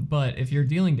that realm. But if you're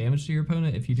dealing damage to your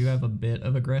opponent, if you do have a bit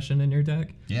of aggression in your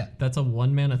deck, that's a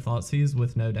 1 mana Thought Seize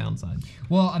with no downside.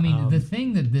 Well, I mean, the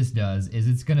thing that this does is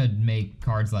it's gonna make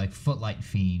cards like Footlight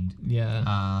Fiend,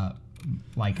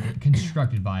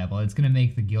 constructed viable. It's gonna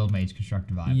make the Guildmage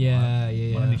constructed viable.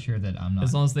 I want to be sure that I'm not.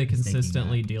 As long as they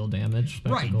consistently deal damage.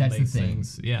 Right, that's the thing.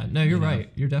 Things. Yeah, no, you're right.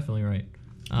 You're definitely right.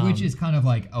 Which is kind of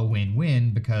like a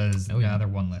win-win because now they're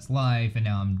 1 less life, and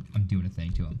now I'm doing a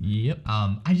thing to them. Yep.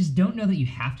 I just don't know that you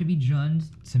have to be Jund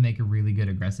to make a really good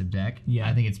aggressive deck. Yeah.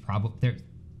 I think it's probably there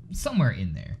somewhere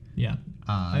in there. Yeah.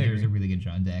 There's a really good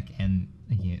Jund deck, and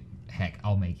heck,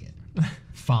 I'll make it.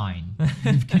 Fine.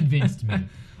 You've convinced me.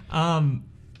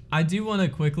 I do want to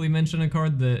quickly mention a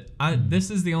card that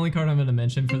this is the only card I'm going to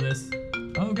mention for this.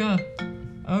 Oh god.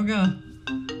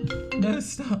 No,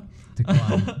 stop.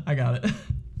 Decline. I got it.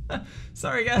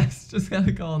 Sorry guys, just got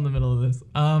a call in the middle of this.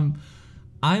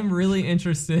 I'm really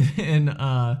interested in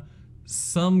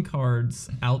some cards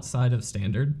outside of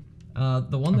standard.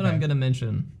 The one that I'm going to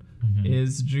mention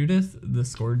is Judith, the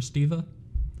Scourge Diva.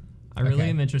 I really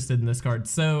am interested in this card.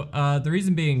 So the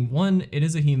reason being, 1, it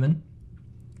is a human.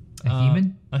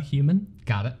 A human.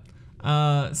 Got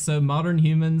it. So modern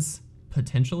humans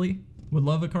potentially would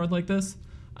love a card like this.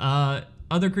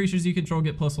 Other creatures you control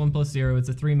get +1/+0. It's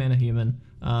a 3-mana human.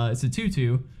 It's a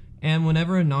 2/2. And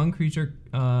whenever a non-creature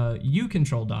you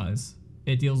control dies,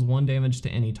 it deals 1 damage to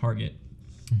any target.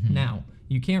 Now,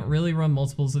 you can't really run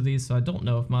multiples of these, so I don't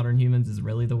know if Modern Humans is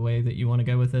really the way that you want to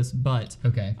go with this, but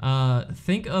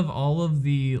think of all of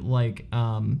the like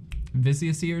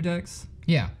Vizia Seer decks.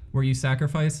 Yeah. Where you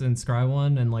sacrifice and scry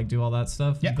one and like do all that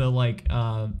stuff. Yeah. The like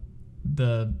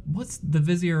what's the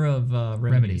Vizier of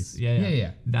Remedies?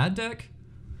 Yeah. That deck.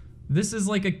 This is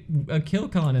like a kill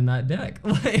con in that deck.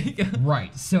 Like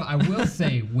right. So I will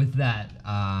say with that,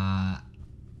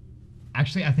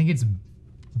 actually I think it's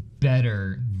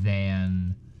better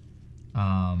than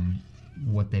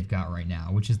what they've got right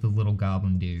now, which is the little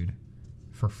goblin dude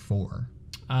for 4.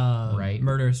 Right?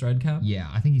 Murderous Redcap? Yeah,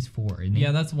 I think he's 4, isn't he?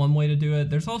 Yeah, that's one way to do it.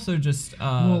 There's also just...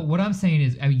 well, what I'm saying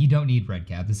is, I mean, you don't need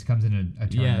Redcap. This comes in a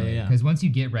turn early. Because once you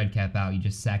get Redcap out, you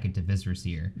just sack it to Viscera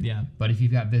Seer. Yeah. But if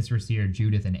you've got Viscera Seer,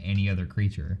 Judith, and any other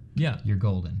creature, you're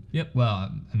golden. Yep.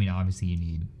 Well, I mean, obviously you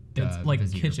need... it's like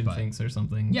Vizier, Kitchen Finks or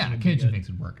something. Yeah, Kitchen Finks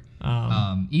would work.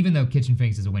 Even though Kitchen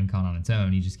Finks is a win con on its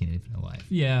own, you just get infinite life.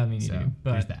 Yeah, I mean, you do.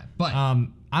 But, there's that. But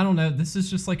I don't know. This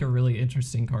is just like a really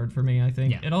interesting card for me, I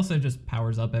think. Yeah. It also just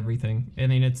powers up everything. I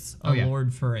mean, it's a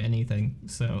lord for anything,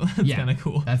 so that's kind of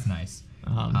cool. That's nice.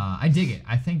 I dig it.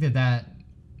 I think that...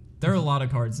 There are a lot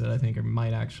of cards that I think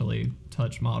might actually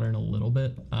touch Modern a little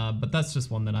bit, but that's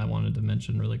just one that I wanted to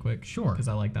mention really quick. Sure. Because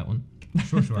I like that one.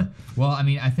 Sure. Well, I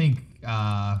mean, I think...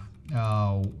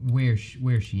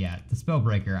 where's she at? The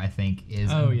Spellbreaker, I think,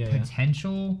 is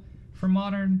potential for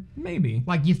Modern. Maybe.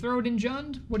 Like, you throw it in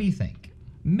Jund? What do you think?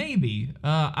 Maybe.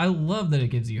 I love that it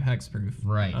gives you hexproof.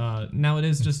 Right. Now it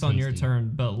is just on your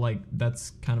turn, but like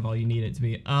that's kind of all you need it to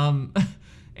be. And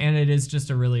it is just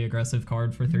a really aggressive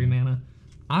card for 3 mana.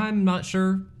 I'm not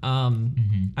sure.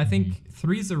 I think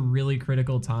 3's a really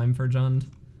critical time for Jund.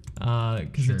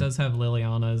 Because it does have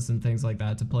Lilianas and things like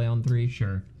that to play on 3.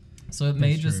 Sure. So it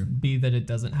may just be that it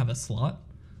doesn't have a slot.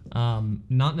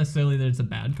 Not necessarily that it's a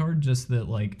bad card, just that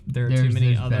like there are too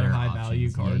many other high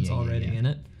value cards already in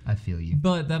it. I feel you.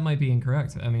 But that might be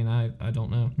incorrect. I mean, I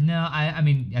don't know. No, I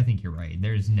mean, I think you're right.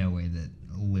 There's no way that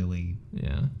Lily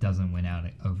doesn't win out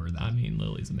over that. I mean,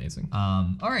 Lily's amazing.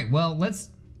 All right, well, let's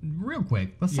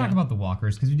talk about the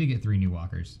walkers, because we did get 3 new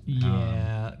walkers.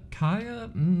 Yeah. Kaya?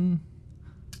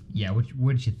 Yeah,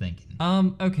 what you thinking?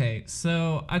 Okay,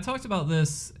 so I talked about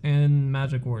this in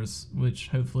Magic Wars, which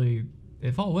hopefully,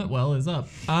 if all went well, is up.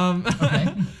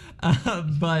 Okay.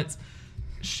 But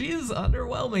she is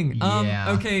underwhelming.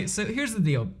 Okay, so here's the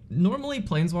deal. Normally,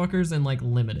 Planeswalkers in like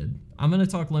Limited, I'm gonna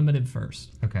talk Limited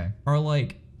first. Okay. Are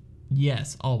like,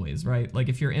 yes, always, right? Like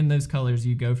if you're in those colors,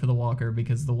 you go for the Walker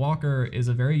because the Walker is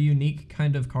a very unique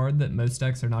kind of card that most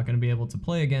decks are not gonna be able to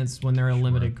play against when they're a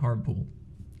limited card pool.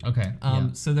 Okay.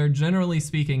 So they're generally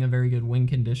speaking a very good win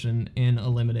condition in a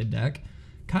limited deck.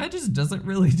 Kai just doesn't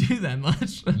really do that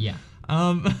much. Yeah.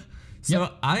 So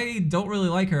I don't really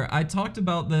like her. I talked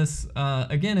about this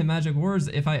again in Magic Wars.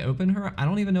 If I open her, I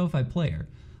don't even know if I play her.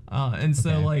 And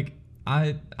so like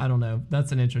I don't know.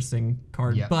 That's an interesting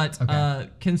card. Yep. But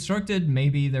constructed,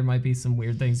 maybe there might be some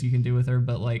weird things you can do with her.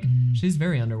 But like she's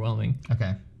very underwhelming.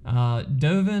 Okay.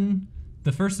 Dovin,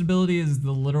 the first ability is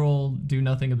the literal do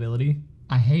nothing ability.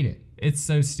 I hate it. It's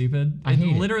so stupid.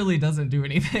 It literally doesn't do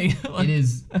anything. Like, it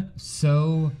is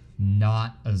so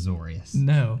not Azorius.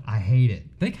 No. I hate it.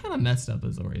 They kind of messed up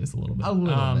Azorius a little bit. A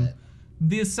little bit.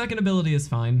 The second ability is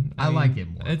fine. I mean, like it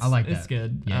more. I like that. It's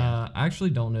good. Yeah. I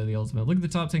actually don't know the ultimate. Look at the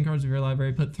top 10 cards of your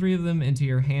library. Put 3 of them into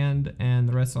your hand and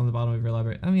the rest on the bottom of your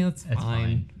library. I mean, that's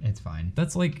fine. It's fine.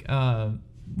 That's like,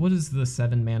 what is the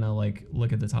 7 mana, like,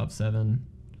 look at the top 7?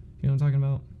 You know what I'm talking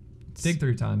about? Dig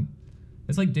Through Time.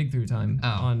 It's like Dig Through Time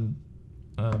on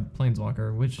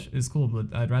Planeswalker, which is cool, but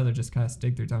I'd rather just cast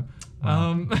Dig Through Time.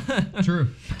 Wow. True.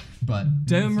 But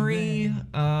Domri,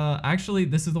 actually,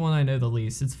 this is the one I know the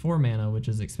least. It's 4 mana, which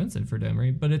is expensive for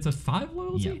Domri, but it's a 5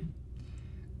 loyalty.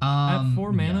 At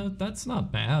 4 mana, that's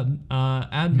not bad.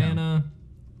 Add mana,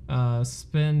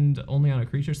 spend only on a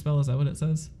creature spell. Is that what it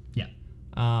says? Yeah.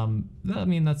 I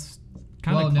mean, that's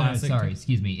kind of classic. No, sorry,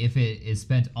 excuse me. If it is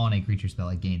spent on a creature spell,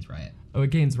 it gains Riot. Oh, it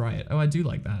gains Riot. Oh, I do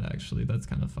like that, actually. That's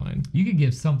kind of fine. You could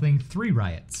give something 3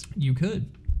 Riots. You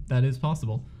could. That is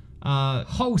possible.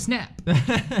 Oh, snap.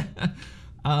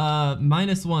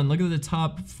 -1. Look at the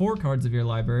top 4 cards of your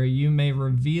library. You may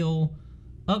reveal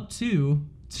up to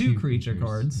 2 creature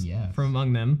cards from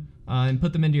among them and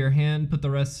put them into your hand. Put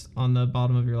the rest on the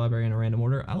bottom of your library in a random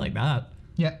order. I like that.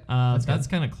 Yeah. That's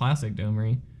kind of classic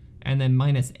Domri. And then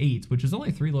 -8, which is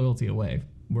only 3 loyalty away.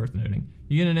 worth noting.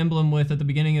 You get an emblem with, at the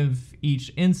beginning of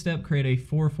each end step, create a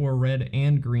 4/4 red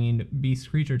and green beast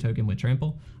creature token with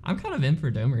trample. I'm kind of in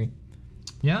for Domri.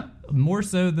 Yeah? More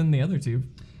so than the other two.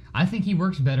 I think he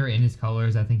works better in his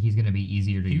colors. I think he's going to be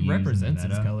easier to use. He represents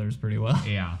his colors pretty well.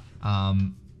 Yeah.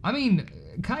 I mean,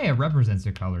 Kaya represents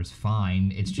their colors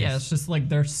fine. It's just... Yeah, it's just like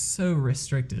they're so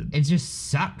restricted. It just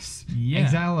sucks. Yeah.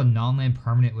 Exile a non-land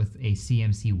permanent with a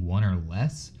CMC 1 or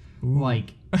less. Ooh.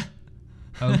 Like,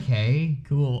 okay.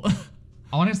 Cool.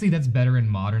 Honestly, that's better in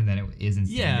Modern than it is in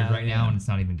Standard right now, yeah. and it's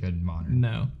not even good in Modern.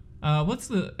 No. What's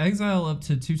the exile up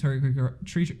to 2 target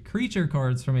creature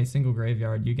cards from a single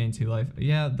graveyard? You gain 2 life.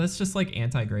 Yeah, that's just like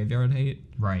anti-graveyard hate.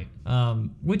 Right.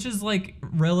 Which is like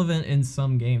relevant in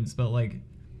some games, but like,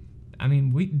 I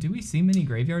mean, do we see many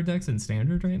graveyard decks in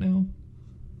Standard right now?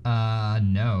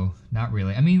 No, not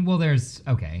really. I mean, well, there's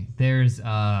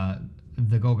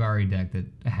the Golgari deck that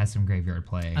has some graveyard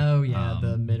play. Oh yeah,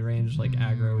 the mid-range like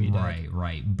aggro-y deck.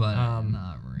 Right, but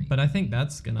not really. But I think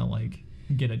that's gonna like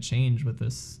get a change with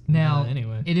this. Now,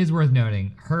 anyway, it is worth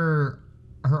noting her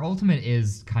ultimate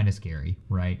is kind of scary,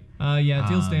 right? Yeah, it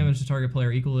deals damage to target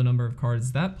player equal to the number of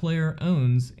cards that player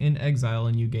owns in exile,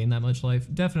 and you gain that much life.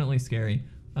 Definitely scary.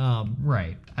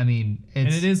 Right. I mean, and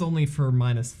it is only for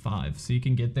 -5, so you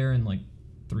can get there in like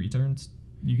 3 turns.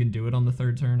 You can do it on the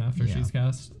 3rd turn after she's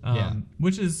cast.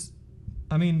 Which is,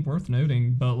 I mean, worth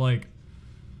noting, but like,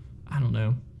 I don't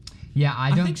know. Yeah,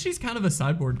 I think she's kind of a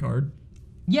sideboard card.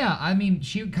 Yeah, I mean,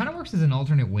 she kind of works as an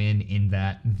alternate win in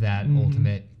that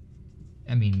ultimate.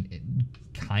 I mean, it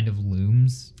kind of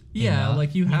looms. Yeah, enough,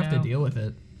 like you have to deal with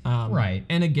it. Right.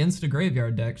 And against a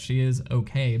graveyard deck, she is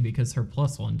okay because her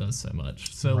 +1 does so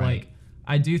much. So like,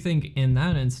 I do think in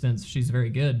that instance she's very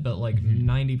good, but like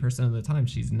 90% of the time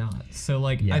she's not. So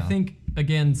like, I think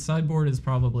again, sideboard is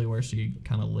probably where she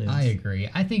kind of lives. I agree.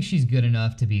 I think she's good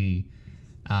enough to be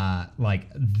like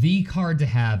the card to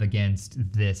have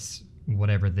against this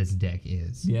whatever this deck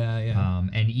is. Yeah.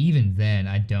 And even then,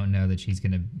 I don't know that she's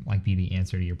gonna like be the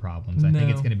answer to your problems. I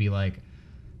think it's gonna be like,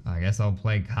 I guess I'll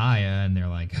play Kaya, and they're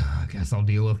like, I guess I'll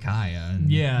deal with Kaya.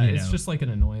 And, it's just like an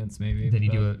annoyance maybe. Then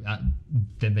you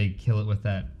then they kill it with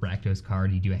that Rakdos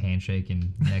card. You do a handshake,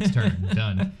 and next turn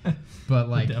done. But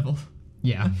like, Bedevil.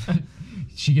 Yeah,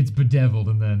 she gets bedeviled,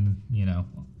 and then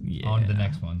on to the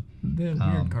next one. The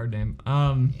weird card name.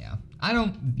 Yeah, I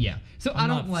don't. Yeah, so I'm I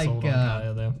don't not like. sold on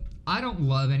Kaya, though. I don't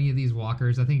love any of these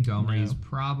walkers. I think Domri is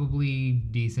probably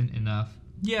decent enough.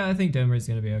 Yeah, I think Domri's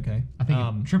gonna be okay. I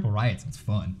think Triple Riot sounds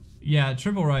fun. Yeah,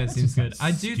 Triple Riot seems good.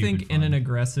 I do think in an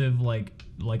aggressive, like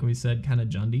we said, kind of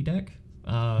Jundi deck,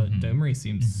 Domri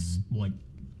seems like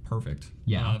perfect.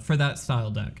 Yeah. For that style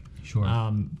deck. Sure.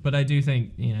 But I do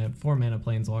think 4 mana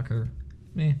Planeswalker,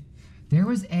 There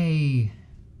was a.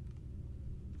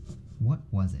 What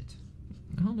was it?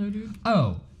 I don't know, dude.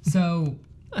 Oh, so.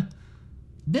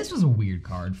 This was a weird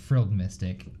card, Frilled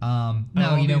Mystic. No,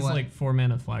 you know what? Like 4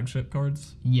 mana flagship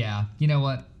cards. Yeah, you know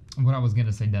what? What I was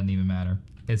gonna say doesn't even matter.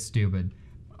 It's stupid.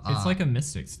 It's like a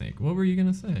Mystic Snake. What were you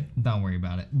gonna say? Don't worry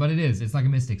about it. But it is. It's like a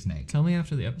Mystic Snake. Tell me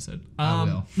after the episode. I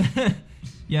will.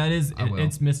 Yeah, it is. I will.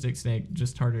 It's Mystic Snake,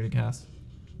 just harder to cast.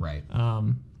 Right.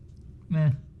 Meh,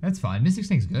 that's fine. Mystic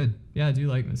Snake's good. Yeah, I do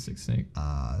like Mystic Snake.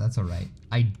 That's all right.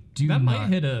 I do. That might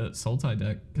hit a Sultai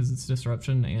deck because it's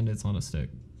disruption and it's on a stick.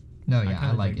 No, yeah,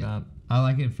 I like it. That. I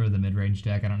like it for the mid-range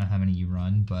deck. I don't know how many you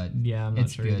run, but yeah, I'm not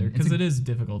sure either because it is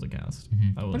difficult to cast.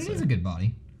 But it is a good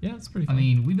body. Yeah, it's pretty fun. I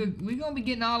mean, we gonna be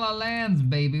getting all our lands,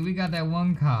 baby. We got that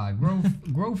one card,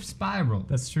 growth spiral.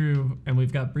 That's true, and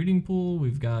we've got breeding pool.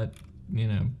 We've got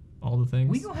all the things.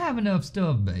 We gonna have enough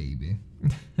stuff, baby.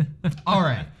 All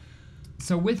right.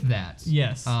 So with that,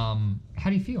 yes. How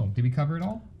do you feel? Did we cover it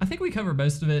all? I think we covered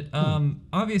most of it.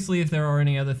 Obviously, if there are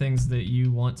any other things that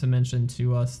you want to mention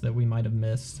to us that we might have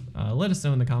missed, let us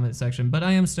know in the comment section. But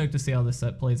I am stoked to see how this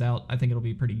set plays out. I think it'll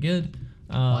be pretty good.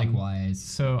 Likewise.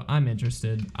 So I'm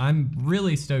interested. I'm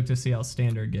really stoked to see how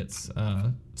Standard gets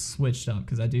switched up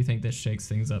because I do think this shakes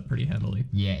things up pretty heavily.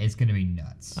 Yeah, it's gonna be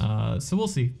nuts. So we'll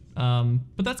see. But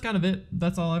that's kind of it.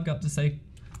 That's all I've got to say.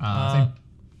 Same.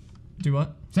 Do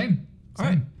what? Same. All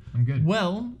right. I'm good.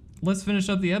 Well, let's finish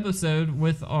up the episode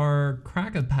with our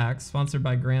Crack-a-Pack sponsored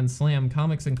by Grand Slam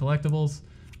Comics and Collectibles.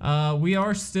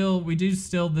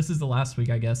 This is the last week,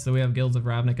 I guess, so we have Guilds of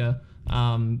Ravnica.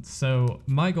 So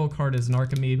my gold card is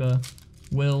Narcomoeba.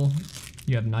 Will,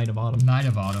 you have Knight of Autumn. Knight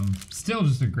of Autumn. Still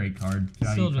just a great card.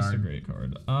 Still just a great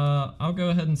card. I'll go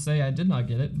ahead and say I did not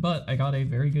get it, but I got a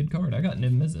very good card. I got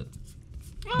Niv Mizzet.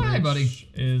 Hi, buddy.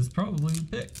 Is probably the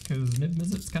pick, because Niv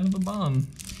Mizzet's kind of a bomb.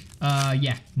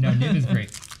 Yeah. No, Niv is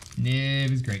great.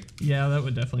 Niv is great. Yeah, that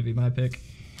would definitely be my pick.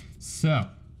 So,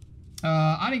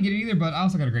 I didn't get it either, but I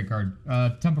also got a great card.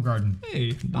 Temple Garden.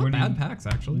 Hey, not bad packs,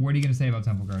 actually. What are you going to say about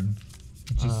Temple Garden?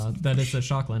 That it's a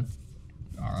shockland.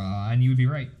 And you would be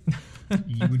right.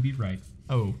 You would be right.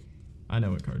 Oh, I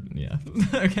know what card. Yeah.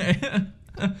 Okay.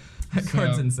 That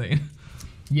card's insane.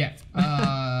 Yeah.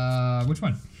 Which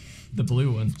one? The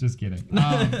blue one. Just kidding.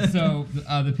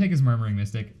 The pick is Murmuring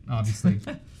Mystic, obviously.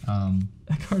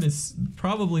 That card is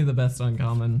probably the best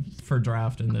uncommon for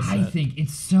draft in this set. I think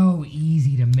it's so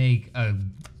easy to make a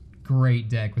great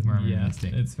deck with Murmuring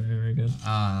Mystic. It's very, very good.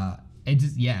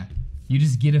 You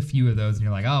just get a few of those and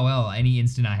you're like, oh, well, any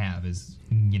instant I have is,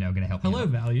 going to help me Hello, out.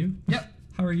 Value. Yep.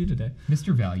 How are you today?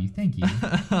 Mr. Value, thank you.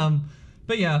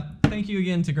 But yeah, thank you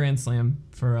again to Grand Slam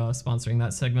for sponsoring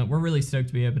that segment. We're really stoked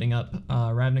to be opening up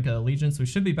Ravnica Allegiance. We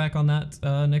should be back on that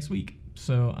next week,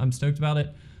 so I'm stoked about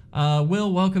it.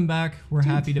 Will, welcome back. We're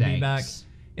happy to be back.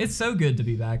 It's so good to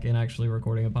be back and actually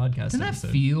recording a podcast. Doesn't that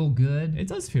feel good? It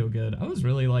does feel good. I was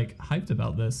really hyped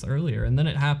about this earlier, and then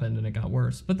it happened and it got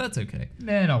worse, but that's okay.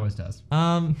 It always does.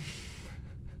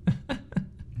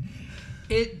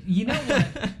 You know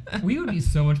what? We would be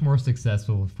so much more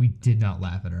successful if we did not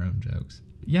laugh at our own jokes.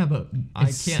 Yeah, but I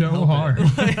can't so help hard.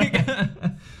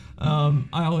 It.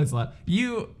 I always laugh.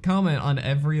 You comment on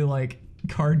every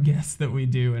card guess that we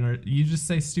do, and you just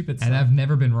say stupid stuff. And I've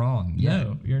never been wrong.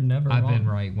 No, you're never wrong. I've been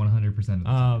right 100% of the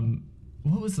time.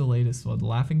 What was the latest one?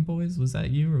 Laughing Boys? Was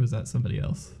that you or was that somebody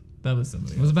else? That was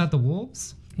somebody else. It was about the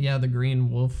wolves? Yeah, the green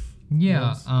wolf.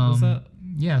 Yeah. Was that?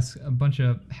 Yes, a bunch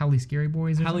of Howly Scary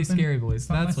Boys or Howly something. Scary Boys.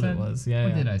 That's what it was. Yeah.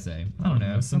 What did I say? I don't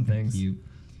know. Some things. Cute.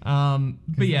 But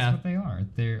yeah. That's what they are.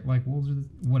 They're like wolves or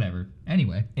whatever.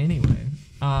 Anyway,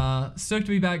 stoked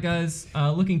to be back, guys.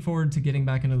 Looking forward to getting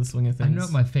back into the swing of things. I know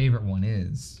what my favorite one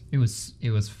is. It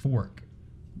was Fork.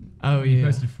 Oh, yeah. You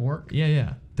posted Fork?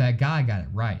 Yeah. That guy got it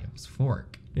right. It was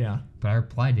Fork. Yeah. But I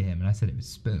replied to him and I said it was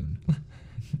Spoon.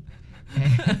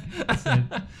 I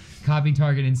said, copy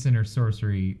target instant or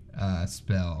sorcery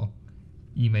spell.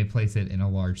 You may place it in a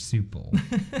large soup bowl.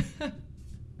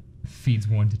 Feeds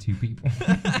 1 to 2 people.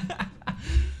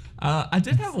 I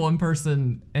did have one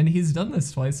person, and he's done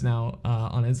this twice now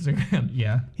on Instagram.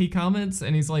 Yeah. He comments,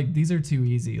 and he's like, these are too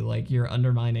easy. You're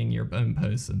undermining your own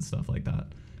posts and stuff like that.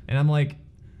 And I'm like,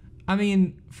 I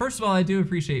mean, first of all, I do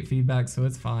appreciate feedback, so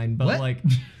it's fine. But, what?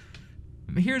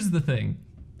 Here's the thing.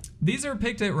 These are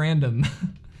picked at random.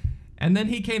 And then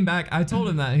he came back. I told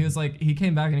him that. He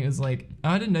came back and he was like, oh,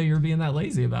 I didn't know you were being that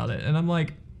lazy about it. And I'm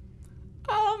like,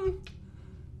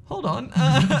 hold on.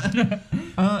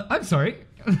 I'm sorry.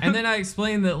 And then I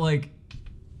explained that,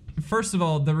 first of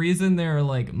all, the reason there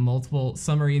are, multiple,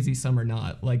 some are easy, some are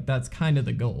not. That's kind of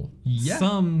the goal. Yeah.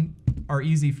 Some are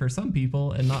easy for some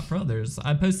people and not for others.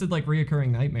 I posted, Reoccurring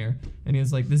Nightmare, and he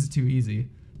was like, this is too easy.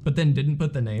 But then didn't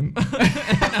put the name.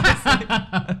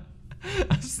 I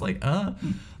was like, But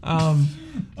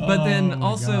then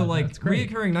also,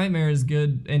 Reoccurring Nightmare is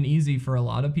good and easy for a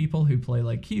lot of people who play,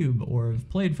 Cube or have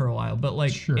played for a while. But,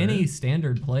 sure. Any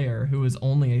standard player who is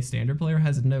only a standard player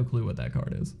has no clue what that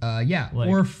card is. Yeah.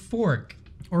 Or Fork.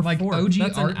 Or Fork. OG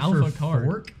That's art an alpha for card.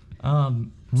 Fork?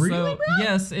 Really, bro?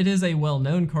 Yes, it is a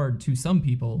well-known card to some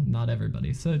people, not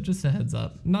everybody. So just a heads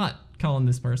up. Not calling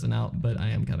this person out, but I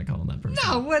am kind of calling that person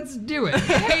out. No, let's do it.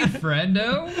 Hey,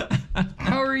 friendo.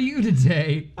 How are you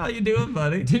today? How you doing,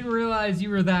 buddy? Didn't realize you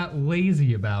were that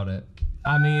lazy about it.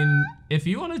 I mean, if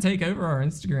you want to take over our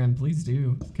Instagram, please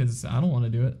do, because I don't want to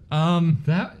do it.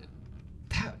 That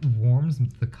warms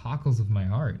the cockles of my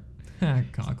heart.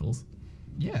 Cockles.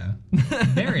 Yeah.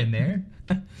 They're in there.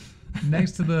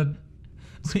 Next to the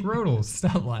scrotals.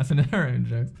 Stop laughing at our own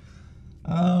jokes.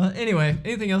 Anyway,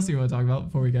 anything else you want to talk about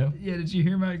before we go? Yeah, did you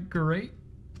hear my great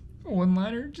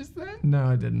one-liner just then? No,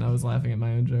 I didn't. I was laughing at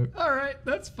my own joke. All right,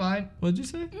 that's fine. What'd you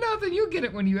say? Nothing. You'll get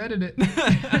it when you edit it.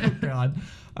 Oh, God.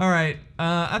 All right.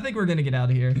 I think we're going to get out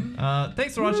of here.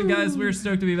 Thanks for watching, guys. We're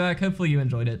stoked to be back. Hopefully you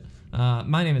enjoyed it.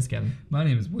 My name is Kevin. My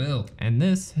name is Will. And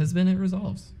this has been It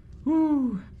Resolves.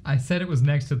 Woo. I said it was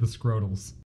next to the scrotals.